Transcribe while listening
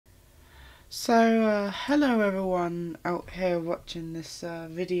Hello everyone out here watching this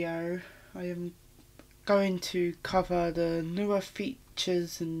video. I am going to cover the newer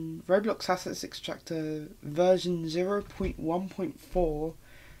features in Roblox Assets Extractor version 0.1.4.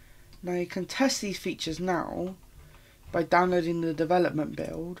 Now you can test these features now by downloading the development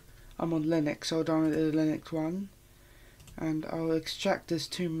build. I'm on Linux, so I'll download the Linux one. And I'll extract this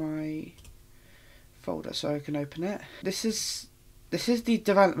to my folder so I can open it. This is the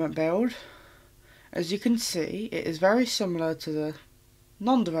development build. As you can see, it is very similar to the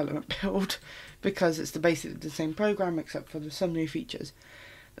non-development build because it's basically the same program except for some new features.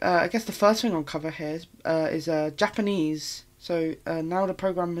 I guess the first thing I'll cover here is Japanese. So now the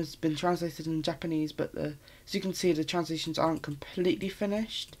program has been translated in Japanese, but as you can see, the translations aren't completely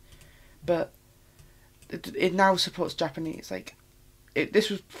finished. But it now supports Japanese. This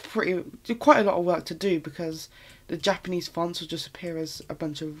was quite a lot of work to do because the Japanese fonts will just appear as a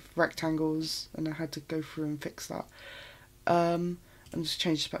bunch of rectangles, and I had to go through and fix that. And just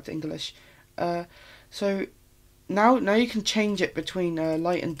change this back to English. So now you can change it between a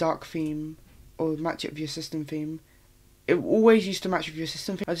light and dark theme, or match it with your system theme. It always used to match with your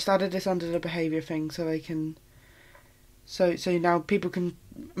system theme. I just added this under the behavior thing so they can. So now people can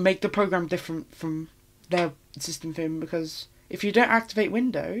make the program different from their system theme, because if you don't activate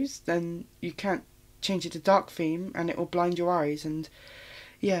Windows, then you can't change it to dark theme and it will blind your eyes. And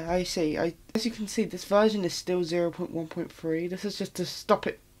yeah, I see. As you can see, this version is still 0.1.3. This is just to stop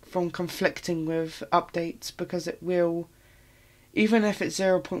it from conflicting with updates, because it will, even if it's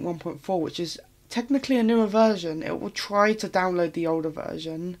 0.1.4, which is technically a newer version, it will try to download the older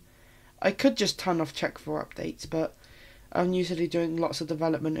version. I could just turn off check for updates, but I'm usually doing lots of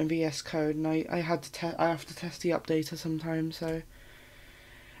development in VS Code, and I have to test the updater sometimes, so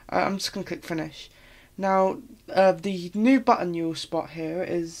I'm just gonna click finish. Now the new button you'll spot here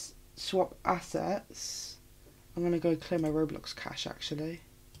is swap assets. I'm gonna go clear my Roblox cache actually.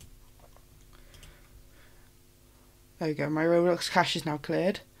 There you go, my Roblox cache is now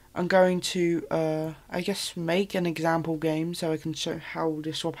cleared. I'm going to I guess make an example game so I can show how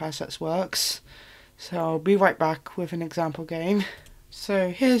the swap assets works. So I'll be right back with an example game. So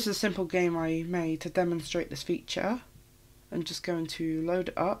here's a simple game I made to demonstrate this feature. I'm just going to load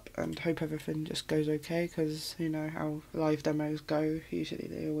it up and hope everything just goes okay, because you know how live demos go, usually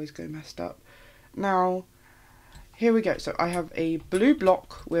they always go messed up. Now, here we go. So I have a blue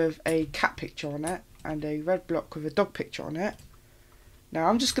block with a cat picture on it and a red block with a dog picture on it. Now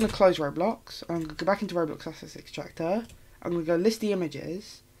I'm just going to close Roblox. I'm going to go back into Roblox Assets Extractor. I'm going to go list the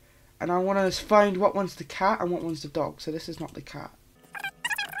images. And I want to find what one's the cat and what one's the dog. So this is not the cat.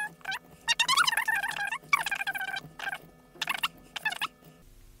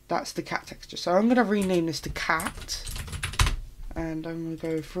 That's the cat texture. So I'm going to rename this to cat. And I'm going to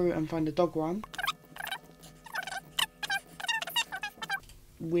go through and find the dog one.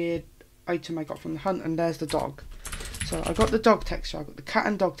 Weird item I got from the hunt, and there's the dog. So I got the dog texture, I got the cat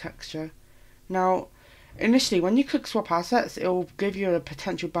and dog texture. Now, initially, when you click swap assets, it will give you a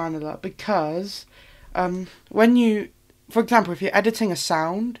potential ban alert, because when you, for example, if you're editing a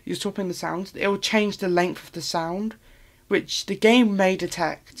sound, you're swapping the sounds, it will change the length of the sound, which the game may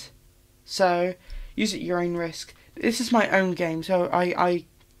detect. So use it at your own risk. This is my own game, so I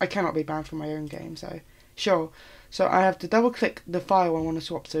cannot be banned from my own game. So sure. So I have to double click the file I want to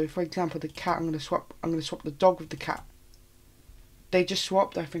swap to. For example, the cat. I'm going to swap the dog with the cat. They just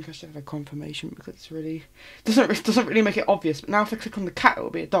swapped. I think I should have a confirmation, because it's really doesn't really make it obvious. But now if I click on the cat, it will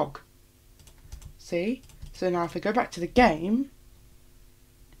be a dog. See? So now if I go back to the game,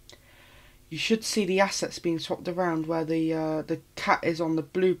 you should see the assets being swapped around, where the cat is on the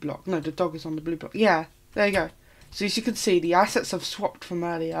blue block. No, the dog is on the blue block. Yeah, there you go. So as you can see, the assets have swapped from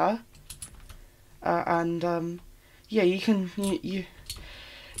earlier, yeah, you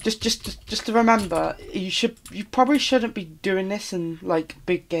just to remember, you probably shouldn't be doing this in like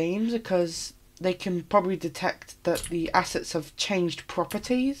big games, because they can probably detect that the assets have changed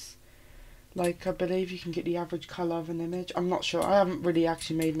properties. Like, I believe you can get the average colour of an image. I'm not sure. I haven't really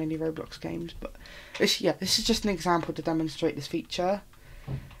actually made many Roblox games, but this is just an example to demonstrate this feature.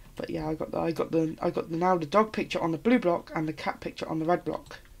 But yeah, I got now the dog picture on the blue block and the cat picture on the red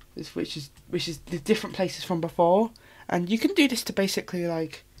block, which is the different places from before. And you can do this to basically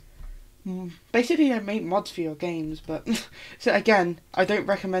make mods for your games, but so again, I don't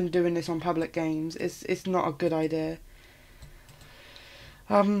recommend doing this on public games. It's not a good idea.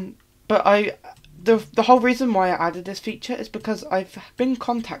 But the whole reason why I added this feature is because I've been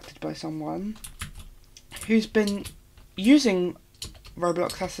contacted by someone who's been using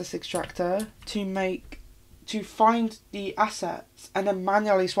Roblox Assets Extractor to make to find the assets and then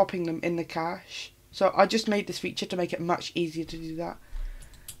manually swapping them in the cache. So I just made this feature to make it much easier to do that.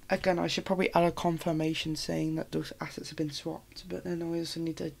 Again, I should probably add a confirmation saying that those assets have been swapped, but then I also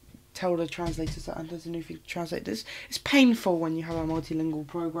need to tell the translators that there's a new thing to translate this. It's painful when you have a multilingual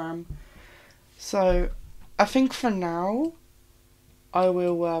program. So I think for now I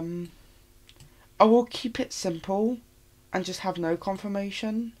will keep it simple and just have no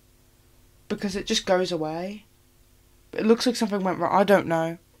confirmation, because it just goes away. It looks like something went wrong. I don't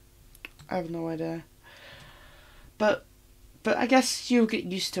know. I have no idea. But I guess you'll get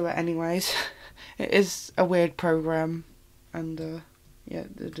used to it anyways. It is a weird program, and yeah,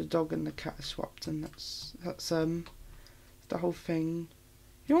 the dog and the cat are swapped, and that's the whole thing.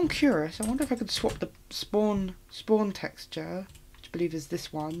 You know, I'm curious. I wonder if I could swap the spawn texture, which I believe is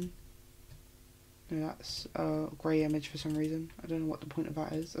this one. No, that's a grey image for some reason. I don't know what the point of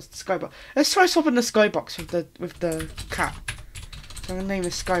that is. That's the skybox. Let's try swapping the skybox with the cat. So I'm gonna name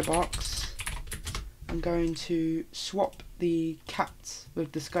this skybox. I'm going to swap the cat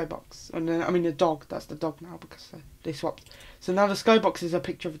with the skybox. And then, I mean the dog. That's the dog now because they swapped. So now the skybox is a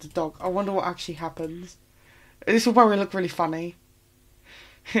picture of the dog. I wonder what actually happens. This will probably look really funny.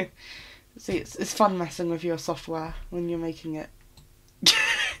 See, it's fun messing with your software when you're making it.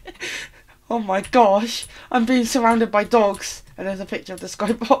 Oh my gosh, I'm being surrounded by dogs, and there's a picture of the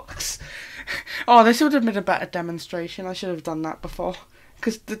skybox. Oh, this would have been a better demonstration. I should have done that before,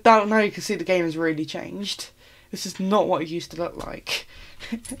 because now you can see the game has really changed. This is not what it used to look like.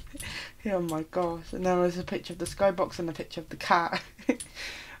 Oh my gosh, and now there's a picture of the skybox and a picture of the cat.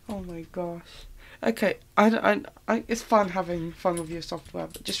 Oh my gosh. Okay, it's fun having fun with your software,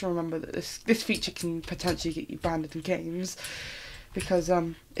 but just remember that this feature can potentially get you banned in games, because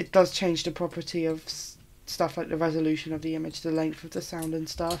it does change the property of stuff like the resolution of the image, the length of the sound and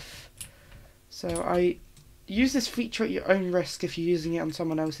stuff. So I use this feature at your own risk if you're using it on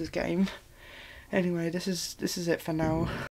someone else's game. Anyway, this is it for now.